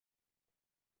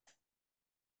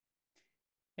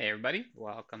Hey everybody,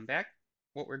 welcome back.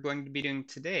 What we're going to be doing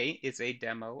today is a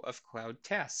demo of Cloud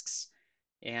Tasks.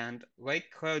 And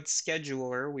like Cloud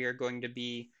Scheduler, we are going to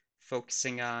be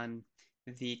focusing on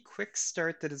the quick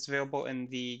start that is available in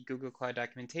the Google Cloud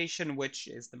documentation, which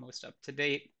is the most up to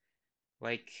date.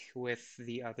 Like with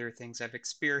the other things I've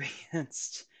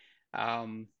experienced,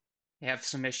 um, I have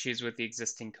some issues with the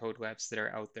existing code labs that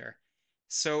are out there.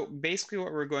 So basically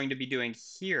what we're going to be doing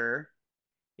here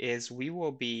is we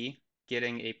will be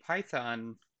getting a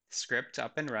Python script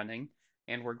up and running,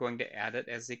 and we're going to add it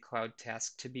as a cloud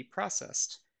task to be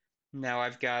processed. Now,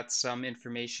 I've got some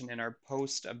information in our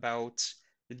post about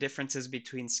the differences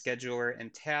between scheduler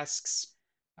and tasks.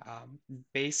 Um,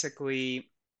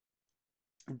 Basically,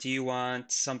 do you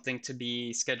want something to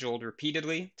be scheduled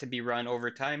repeatedly, to be run over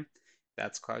time?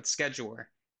 That's Cloud Scheduler.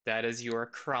 That is your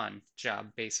cron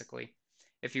job, basically.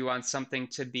 If you want something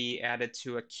to be added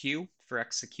to a queue for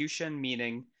execution,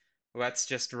 meaning let's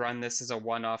just run this as a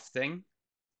one-off thing,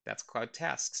 that's Cloud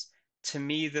Tasks. To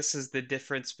me, this is the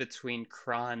difference between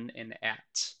cron and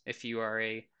at. If you are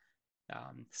a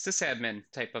sysadmin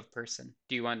type of person,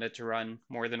 do you want it to run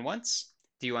more than once?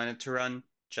 Do you want it to run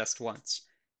just once?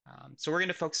 So we're going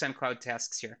to focus on cloud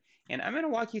tasks here. And I'm going to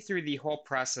walk you through the whole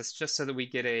process just so that we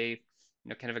get a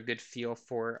kind of a good feel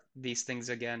for these things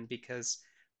again, because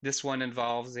this one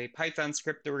involves a Python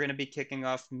script that we're going to be kicking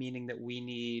off, meaning that we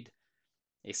need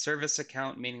a service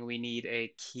account, meaning we need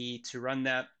a key to run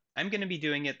that. I'm going to be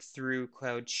doing it through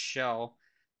Cloud Shell,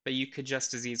 but you could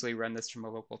just as easily run this from a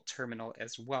local terminal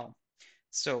as well.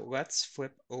 So let's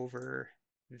flip over.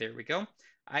 There we go.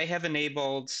 I have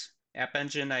enabled App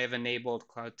Engine, I have enabled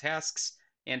Cloud Tasks,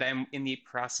 and I'm in the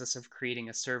process of creating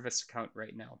a service account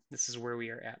right now. This is where we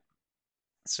are at.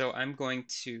 So I'm going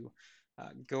to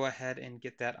go ahead and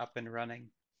get that up and running.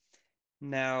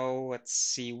 Now, let's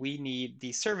see, we need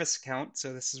the service account.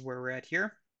 So this is where we're at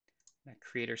here.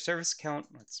 Create our service account.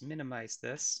 Let's minimize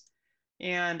this.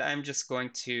 And I'm just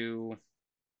going to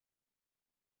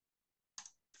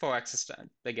full access to,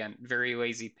 again, very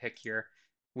lazy pick here.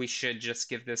 We should just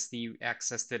give this the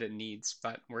access that it needs,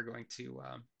 but we're going to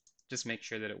just make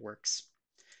sure that it works.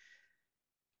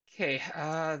 Okay,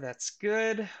 that's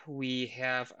good. We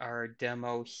have our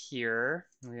demo here.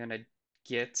 We're going to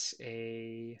get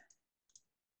a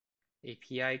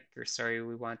API, or sorry,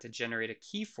 we want to generate a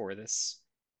key for this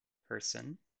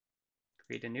person.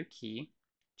 Create a new key,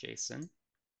 JSON.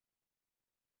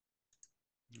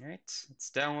 All right,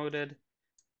 it's downloaded.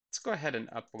 Let's go ahead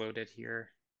and upload it here.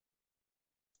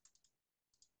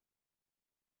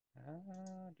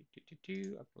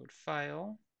 Upload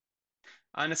file.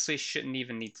 Honestly, shouldn't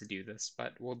even need to do this,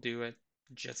 but we'll do it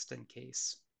just in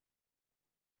case.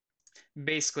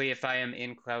 Basically, if I am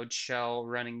in Cloud Shell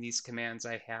running these commands,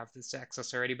 I have this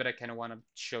access already, but I kind of want to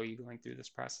show you going through this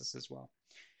process as well.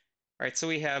 All right, so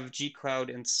we have gcloud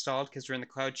installed because we're in the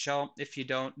Cloud Shell. If you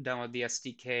don't download the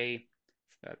SDK,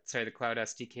 the Cloud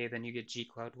SDK, then you get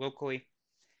gcloud locally.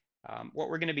 What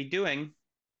we're going to be doing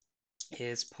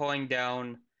is pulling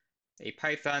down a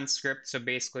Python script. So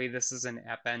basically, this is an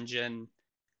App Engine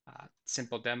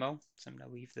simple demo. So I'm going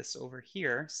to leave this over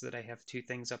here so that I have two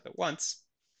things up at once.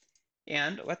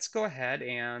 And let's go ahead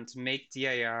and make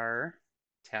dir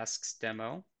tasks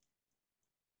demo.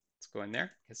 Let's go in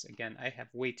there because, again, I have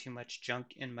way too much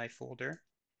junk in my folder.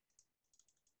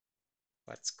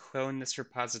 Let's clone this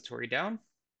repository down.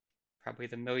 Probably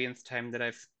the millionth time that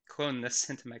I've cloned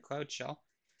this into my Cloud Shell.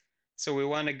 So we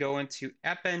want to go into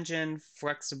App Engine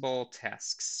Flexible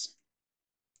Tasks.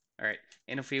 All right,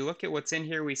 and if we look at what's in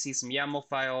here, we see some YAML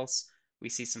files, we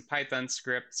see some Python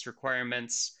scripts,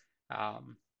 requirements,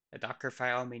 a Docker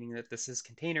file, meaning that this is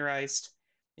containerized,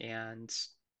 and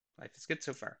life is good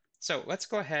so far. So let's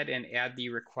go ahead and add the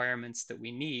requirements that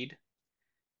we need.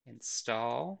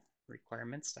 Install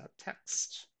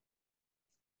requirements.txt.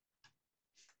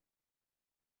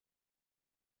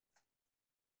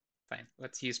 Fine,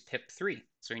 let's use pip3.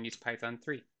 So we're going to use Python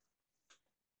 3.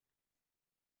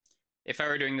 If I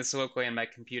were doing this locally on my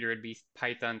computer, it'd be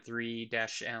Python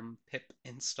 3-m pip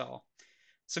install.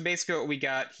 So basically what we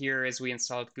got here is we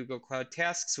installed Google Cloud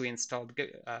Tasks. We installed,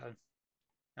 I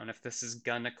don't know if this is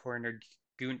Gunicorn or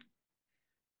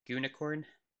Gunicorn,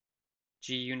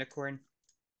 G-Unicorn.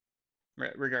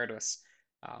 Regardless,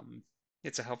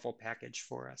 it's a helpful package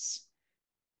for us.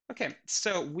 Okay,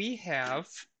 so we have,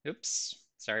 oops,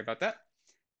 sorry about that.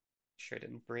 Sure I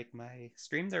didn't break my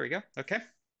stream. There we go. Okay.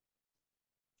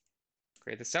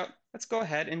 Grade this out. Let's go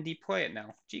ahead and deploy it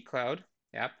now. gcloud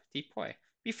app deploy.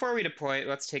 Before we deploy it,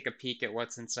 let's take a peek at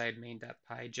what's inside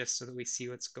main.py just so that we see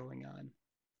what's going on.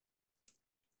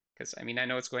 Because, I mean, I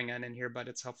know what's going on in here, but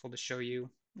it's helpful to show you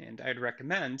And I'd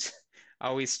recommend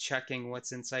always checking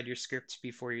what's inside your script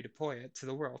before you deploy it to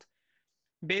the world.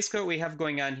 Basically, what we have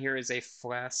going on here is a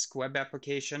Flask web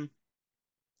application.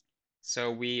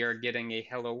 So we are getting a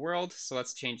hello world. So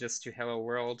let's change this to hello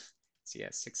world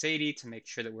CIS680 to make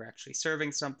sure that we're actually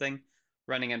serving something.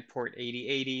 Running on port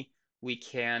 8080, we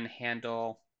can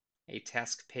handle a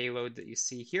task payload that you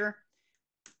see here.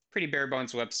 Pretty bare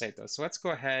bones website though. So let's go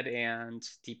ahead and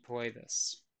deploy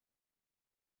this.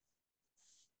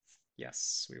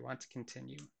 Yes, we want to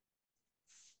continue.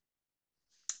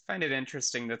 I find it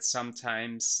interesting that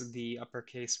sometimes the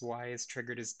uppercase Y is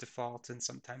triggered as default and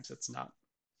sometimes it's not.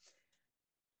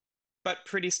 But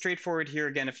pretty straightforward here.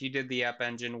 Again, if you did the App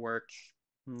Engine work,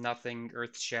 nothing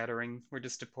earth-shattering. We're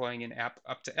just deploying an app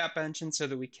up to App Engine so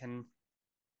that we can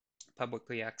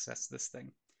publicly access this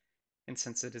thing. And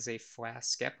since it is a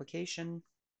Flask application,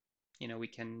 you know, we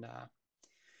can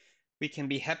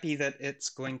be happy that it's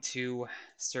going to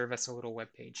serve us a little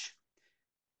web page.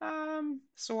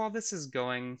 So while this is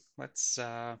going, let's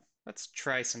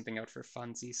try something out for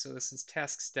funsies. So this is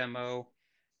tasks demo,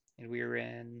 and we're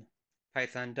in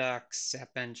Python docs,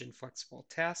 App Engine flexible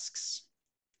tasks.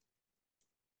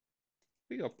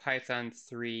 We go Python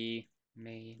 3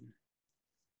 main.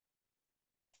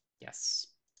 Yes.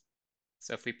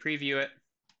 So if we preview it,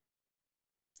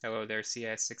 hello there,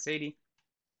 CIS680.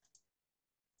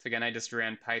 So again, I just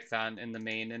ran Python in the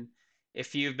main, and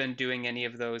if you've been doing any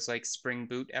of those like Spring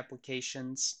Boot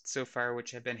applications so far,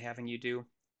 which I've been having you do,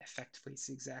 effectively it's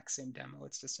the exact same demo.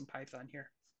 It's just in Python here.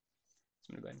 So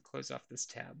I'm gonna go ahead and close off this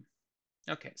tab.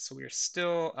 Okay, so we are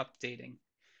still updating.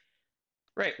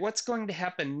 Right, what's going to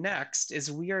happen next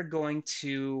is we are going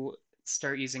to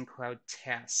start using Cloud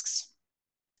Tasks.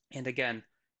 And again,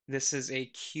 this is a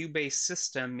queue-based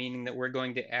system, meaning that we're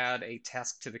going to add a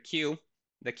task to the queue.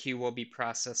 The queue will be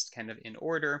processed kind of in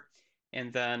order.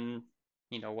 And then,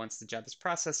 you know, once the job is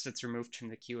processed, it's removed from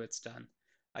the queue, it's done.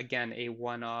 Again, a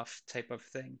one-off type of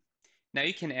thing. Now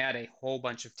you can add a whole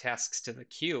bunch of tasks to the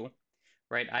queue,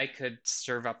 right? I could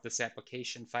serve up this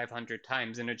application 500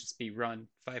 times and it'd just be run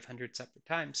 500 separate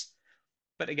times.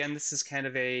 But again, this is kind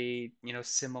of a, you know,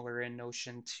 similar in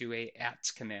notion to a at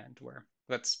command where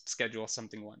let's schedule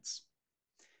something once.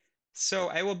 So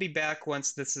I will be back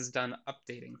once this is done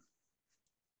updating.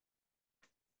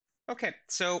 Okay,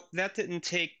 so that didn't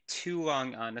take too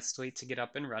long, honestly, to get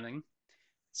up and running.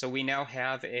 So we now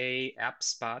have a app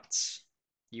spot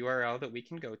URL that we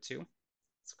can go to.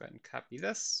 Let's go ahead and copy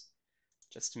this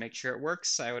just to make sure it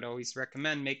works. I would always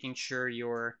recommend making sure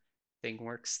your thing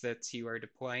works that you are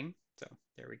deploying. So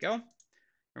there we go.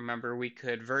 Remember, we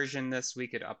could version this, we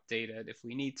could update it if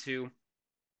we need to.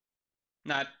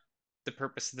 Not the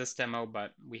purpose of this demo,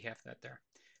 but we have that there.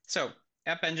 So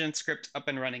App Engine script up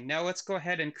and running. Now let's go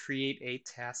ahead and create a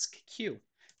task queue.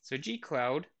 So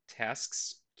gcloud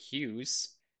tasks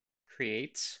queues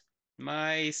create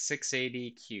my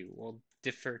 680 queue. We'll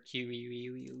differ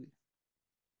queue.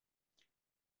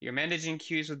 You're managing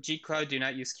queues with gcloud. Do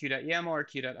not use queue.yaml or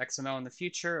queue.xml in the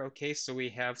future. Okay, so we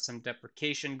have some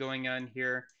deprecation going on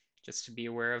here, just to be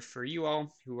aware of for you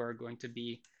all who are going to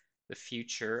be the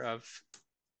future of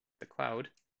the cloud.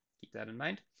 Keep that in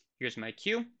mind. Here's my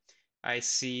queue. I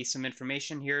see some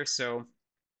information here, so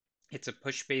it's a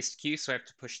push-based queue, so I have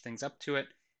to push things up to it.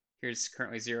 Here's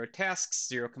currently 0 tasks,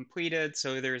 0 completed,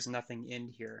 so there's nothing in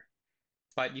here.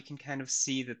 But you can kind of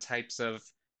see the types of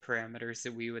parameters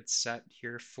that we would set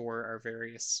here for our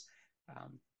various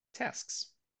tasks.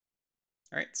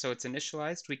 All right, so it's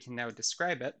initialized. We can now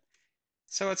describe it.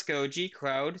 So let's go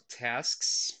gcloud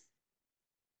tasks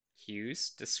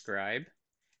queues describe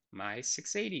my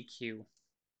 680 queue.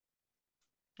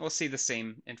 We'll see the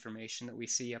same information that we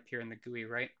see up here in the GUI,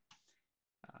 right?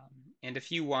 And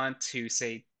if you want to,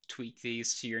 say, tweak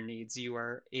these to your needs, you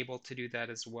are able to do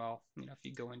that as well. You know, if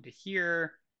you go into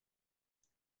here,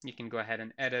 you can go ahead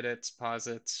and edit it, pause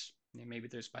it. You know, maybe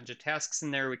there's a bunch of tasks in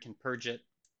there. We can purge it,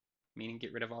 meaning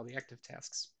get rid of all the active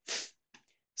tasks.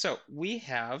 So we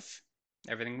have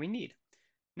everything we need.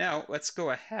 Now let's go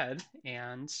ahead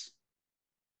and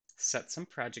set some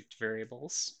project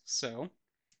variables. So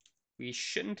we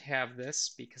shouldn't have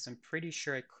this because I'm pretty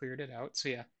sure I cleared it out. So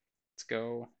yeah, let's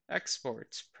go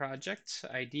export project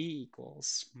ID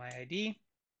equals my ID.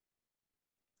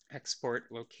 Export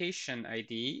location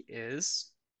ID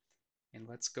is, and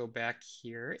let's go back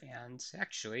here and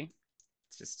actually,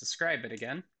 let's just describe it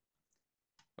again.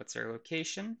 What's our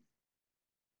location?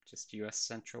 Just US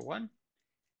Central 1.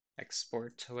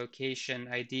 Export location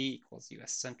ID equals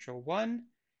US Central 1.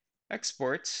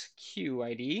 Export queue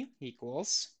ID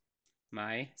equals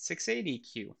my 680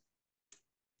 queue.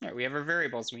 All right, we have our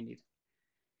variables we need.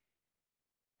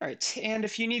 All right, and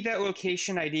if you need that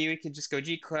location ID, we could just go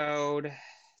gcloud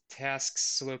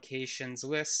tasks locations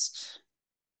list.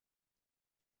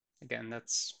 Again,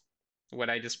 that's what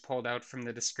I just pulled out from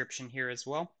the description here as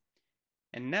well.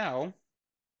 And now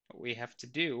what we have to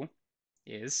do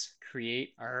is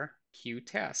create our queue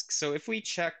task. So if we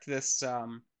check this,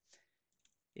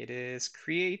 it is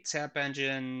create app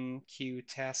engine queue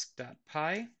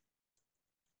task.py,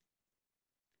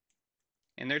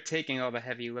 and they're taking all the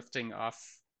heavy lifting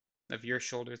off of your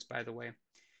shoulders, by the way.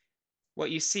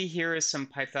 What you see here is some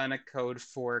Pythonic code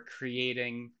for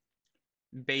creating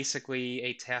basically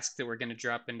a task that we're going to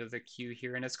drop into the queue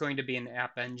here, and it's going to be an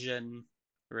app engine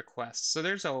request. So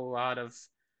there's a lot of,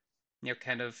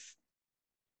 kind of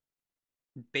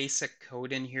basic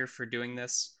code in here for doing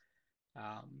this.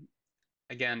 Um,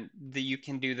 Again, you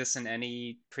can do this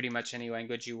in pretty much any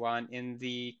language you want. In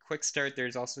the quick start,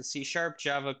 there's also C#,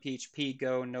 Java, PHP,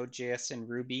 Go, Node.js, and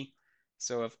Ruby.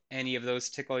 So if any of those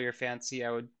tickle your fancy,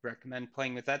 I would recommend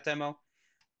playing with that demo.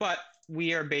 But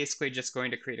we are basically just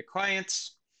going to create a client,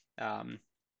 um,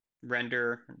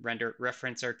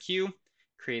 reference our queue,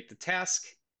 create the task,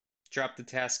 drop the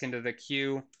task into the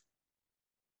queue,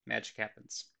 magic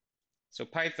happens. So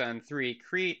Python 3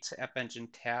 create app engine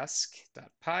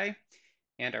task.py,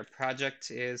 and our project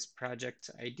is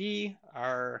project ID,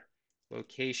 our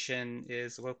location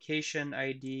is location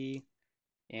ID,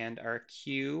 and our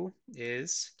queue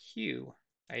is queue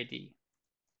ID.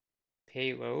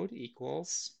 Payload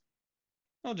equals,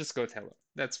 I'll just go with hello,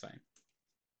 that's fine.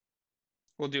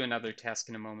 We'll do another task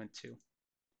in a moment too.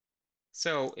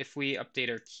 So if we update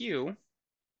our queue,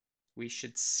 we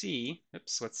should see,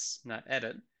 oops, let's not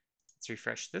edit. Let's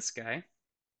refresh this guy.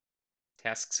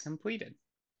 Tasks completed.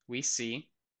 We see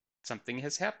something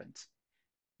has happened.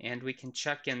 And we can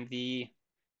check in the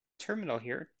terminal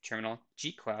here, terminal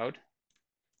gcloud,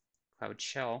 cloud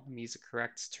shell, let me use the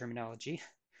correct terminology.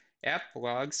 App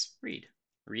logs read,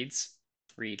 reads,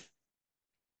 read.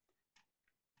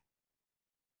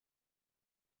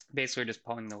 Basically just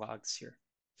pulling the logs here.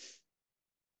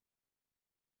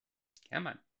 Come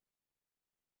on.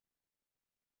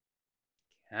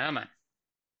 Come on.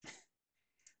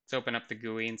 Let's open up the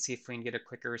GUI and see if we can get a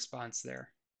quicker response there.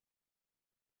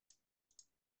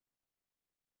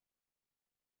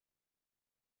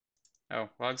 Oh,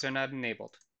 logs are not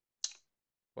enabled.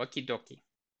 Okie dokie.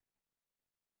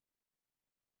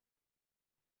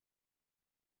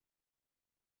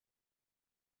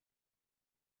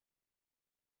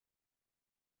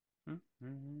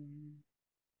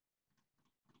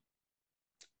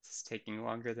 This is taking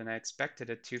longer than I expected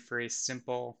it to for a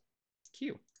simple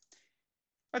queue.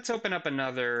 Let's open up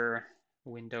another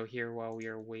window here while we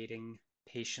are waiting,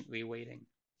 patiently waiting.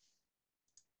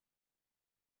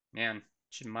 Man,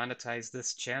 should monetize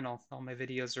this channel. All my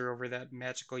videos are over that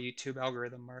magical YouTube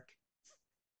algorithm mark.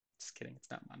 Just kidding, it's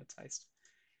not monetized.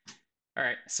 All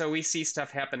right, so we see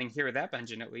stuff happening here with App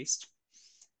Engine at least.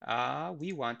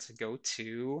 We want to go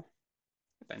to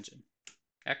App Engine.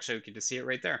 Actually, we can just see it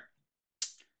right there.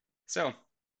 So,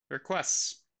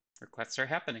 requests. Requests are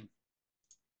happening.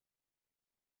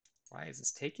 Why is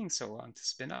this taking so long to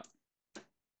spin up?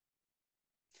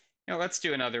 Let's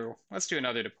do another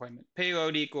deployment.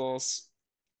 Payload equals,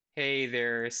 hey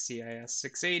there,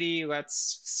 CIS680.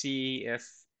 Let's see if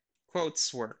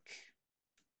quotes work.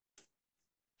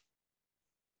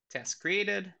 Task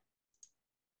created.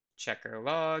 Check our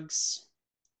logs.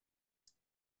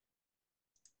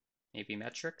 Maybe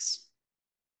metrics.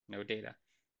 No data.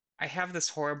 I have this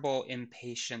horrible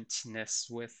impatientness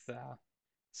with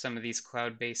some of these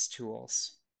cloud-based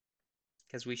tools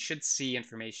because we should see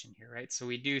information here, right? So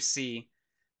we do see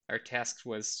our task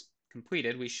was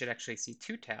completed. We should actually see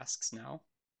 2 tasks now,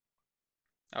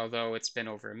 although it's been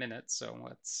over a minute. So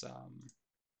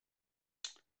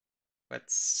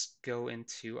let's go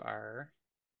into our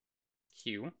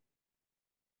queue.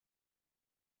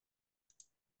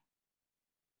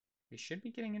 We should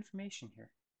be getting information here.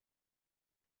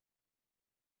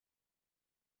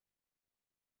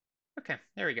 Okay,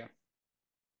 there we go.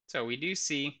 So we do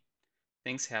see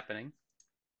things happening.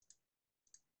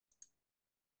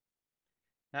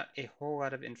 Not a whole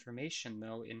lot of information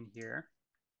though in here.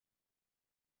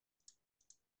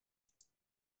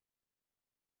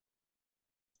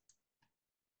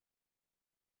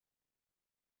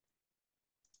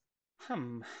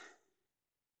 Can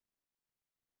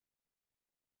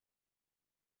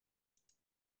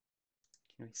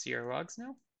we see our logs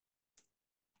now?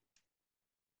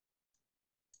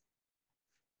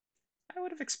 I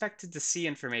would have expected to see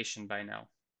information by now.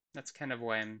 That's kind of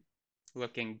why I'm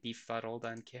looking befuddled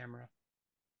on camera.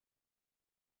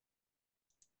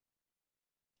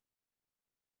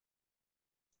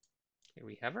 Okay,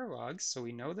 we have our logs, so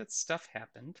we know that stuff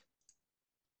happened.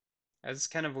 I was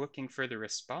kind of looking for the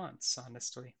response,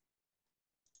 honestly.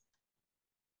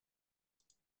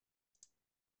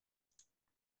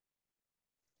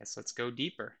 Guess let's go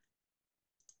deeper.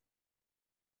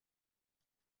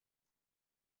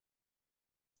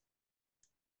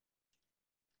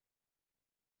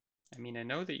 I mean, I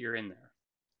know that you're in there.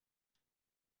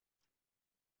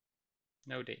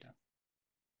 No data.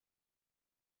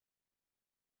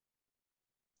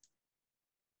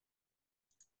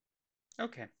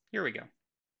 Okay, here we go.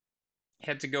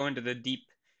 Had to go into the deep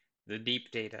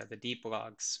data, the deep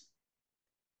logs.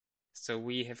 So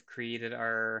we have created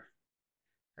our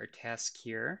task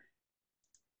here.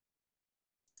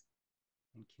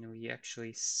 And can we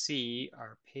actually see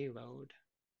our payload?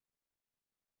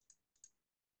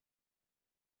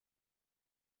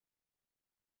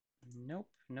 Nope,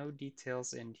 no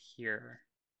details in here.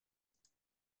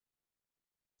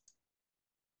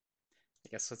 I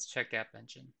guess let's check App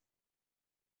Engine.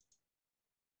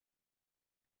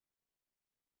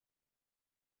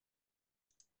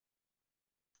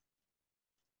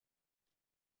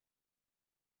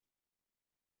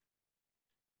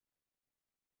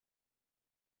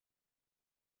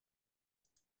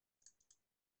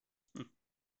 Hmm.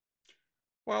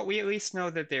 Well, we at least know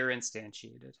that they're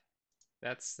instantiated.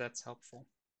 That's helpful.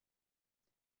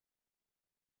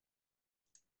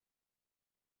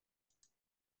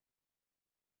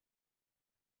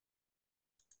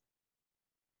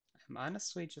 I'm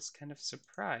honestly just kind of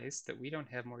surprised that we don't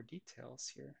have more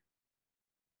details here.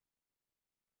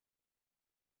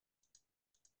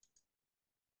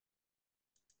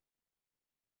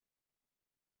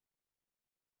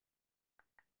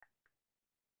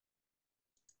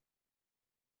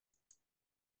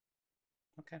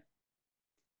 Okay.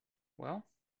 Well,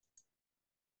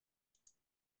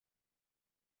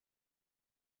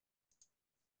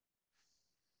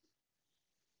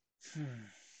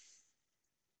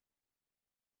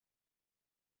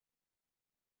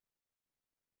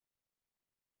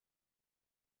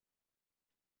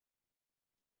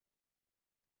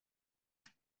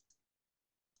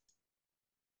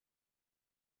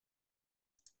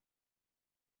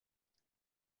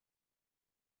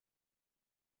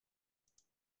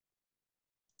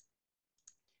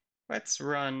 let's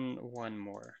run one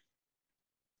more.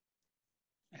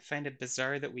 I find it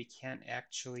bizarre that we can't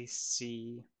actually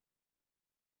see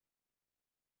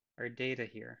our data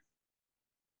here.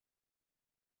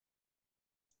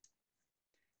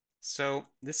 So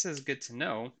this is good to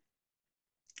know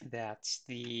that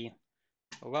the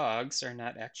logs are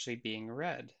not actually being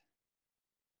read.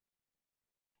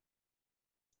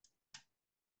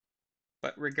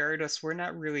 But regardless, we're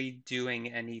not really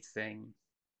doing anything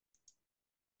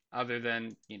other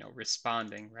than,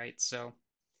 responding, right? So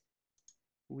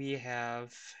we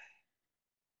have,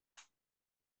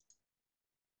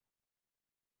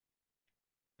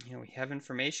 we have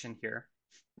information here.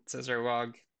 It says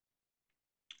our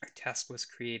task was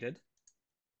created.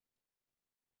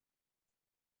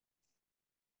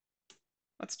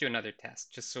 Let's do another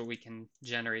task just so we can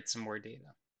generate some more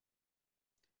data.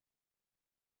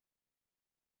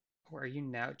 Oh, are you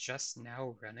just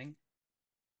now running?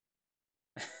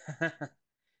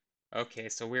 Okay,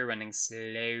 so we're running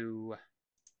slow.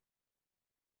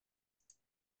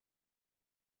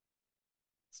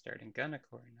 Starting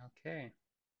Gunnicorn, okay.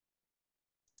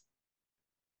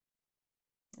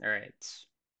 All right.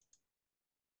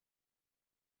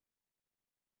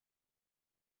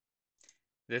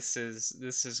 This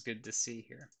is good to see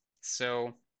here.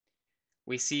 So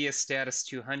we see a status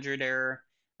 200 error.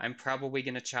 I'm probably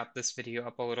going to chop this video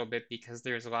up a little bit because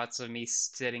there's lots of me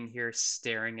sitting here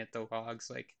staring at the logs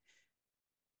like,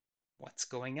 what's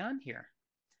going on here?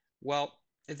 Well,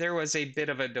 there was a bit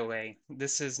of a delay.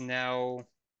 This is now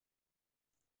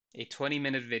a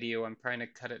 20-minute video. I'm trying to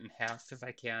cut it in half if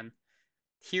I can.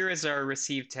 Here is our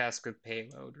receive task with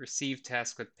payload, receive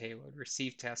task with payload,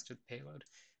 receive task with payload.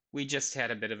 We just had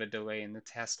a bit of a delay in the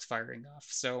tasks firing off.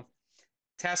 So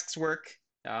tasks work.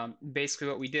 Basically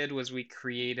what we did was we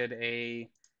created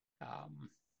um,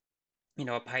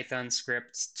 a Python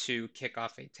script to kick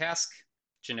off a task,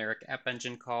 generic app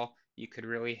engine call. You could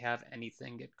really have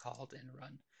anything get called and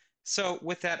run. So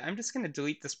with that, I'm just going to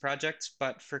delete this project,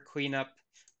 but for cleanup,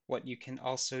 what you can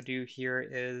also do here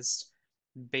is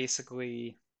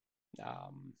basically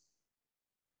um,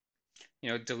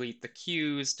 delete the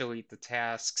queues, delete the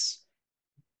tasks,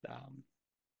 um,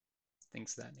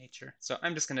 things of that nature. So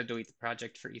I'm just going to delete the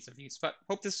project for ease of use, but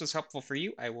hope this was helpful for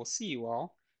you. I will see you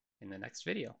all in the next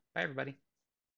video. Bye, everybody.